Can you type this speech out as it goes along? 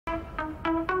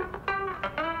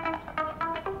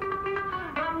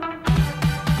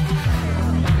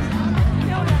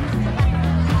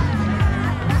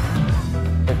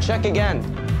Check again.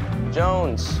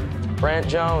 Jones. Brant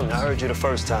Jones. I heard you the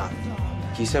first time.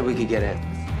 He said we could get in.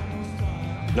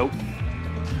 Nope.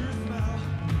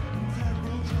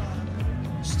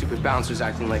 Stupid bouncer's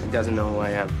acting like he doesn't know who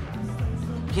I am.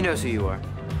 He knows who you are.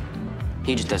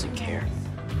 He just doesn't care.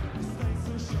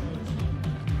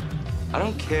 I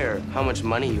don't care how much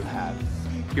money you have.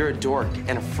 You're a dork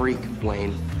and a freak,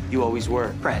 Wayne. You always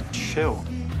were. Brad, chill.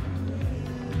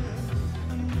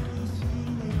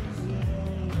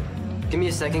 Give me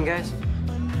a second, guys.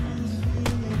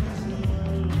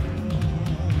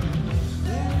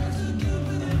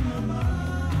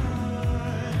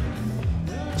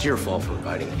 It's your fault for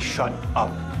inviting me. Shut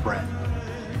up, Brent.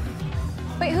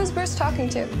 Wait, who's Bruce talking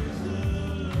to?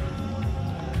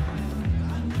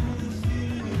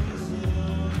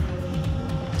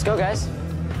 Let's go, guys.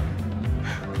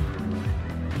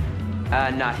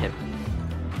 Not him.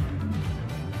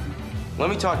 Let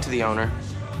me talk to the owner.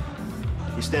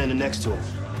 You're standing next to him.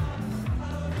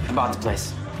 About the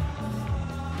place.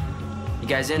 You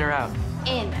guys in or out?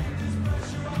 In.